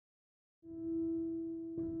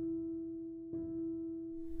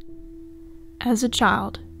As a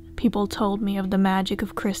child, people told me of the magic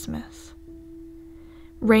of Christmas.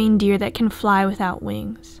 Reindeer that can fly without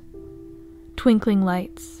wings, twinkling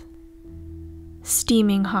lights,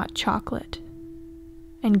 steaming hot chocolate,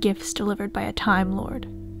 and gifts delivered by a Time Lord.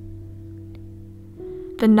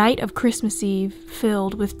 The night of Christmas Eve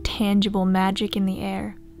filled with tangible magic in the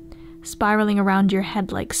air, spiraling around your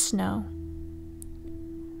head like snow.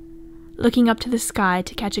 Looking up to the sky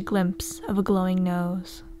to catch a glimpse of a glowing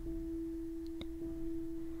nose.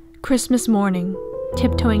 Christmas morning,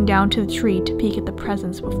 tiptoeing down to the tree to peek at the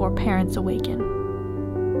presents before parents awaken.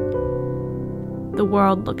 The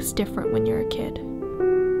world looks different when you're a kid.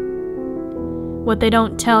 What they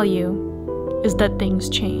don't tell you is that things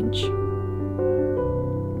change.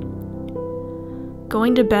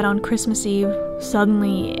 Going to bed on Christmas Eve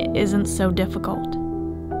suddenly isn't so difficult.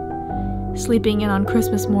 Sleeping in on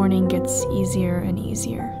Christmas morning gets easier and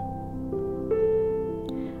easier.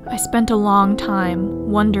 I spent a long time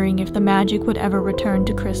wondering if the magic would ever return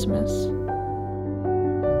to Christmas.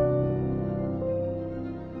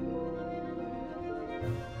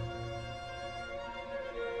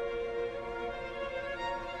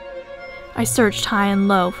 I searched high and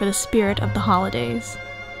low for the spirit of the holidays.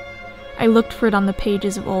 I looked for it on the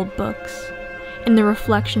pages of old books, in the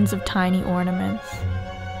reflections of tiny ornaments,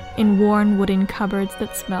 in worn wooden cupboards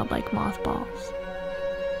that smelled like mothballs,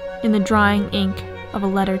 in the drying ink of a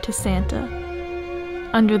letter to Santa,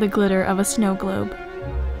 under the glitter of a snow globe,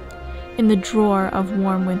 in the drawer of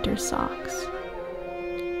warm winter socks.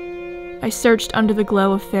 I searched under the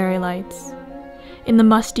glow of fairy lights, in the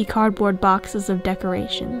musty cardboard boxes of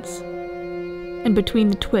decorations, and between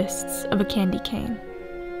the twists of a candy cane.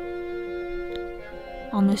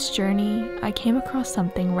 On this journey, I came across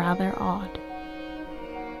something rather odd.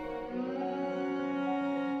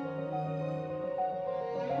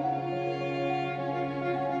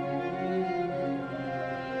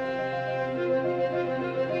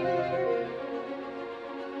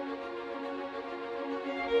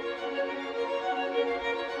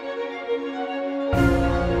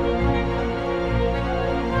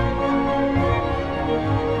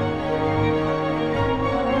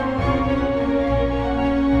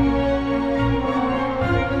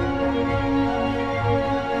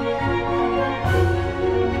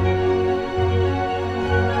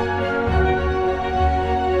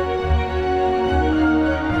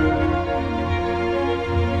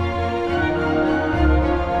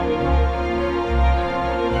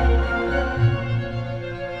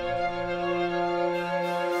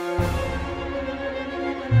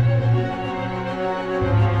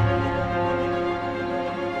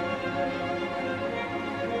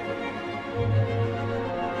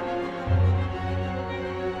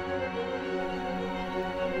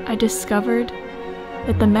 I discovered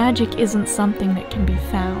that the magic isn't something that can be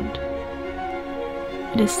found.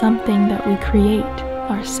 It is something that we create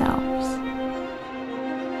ourselves.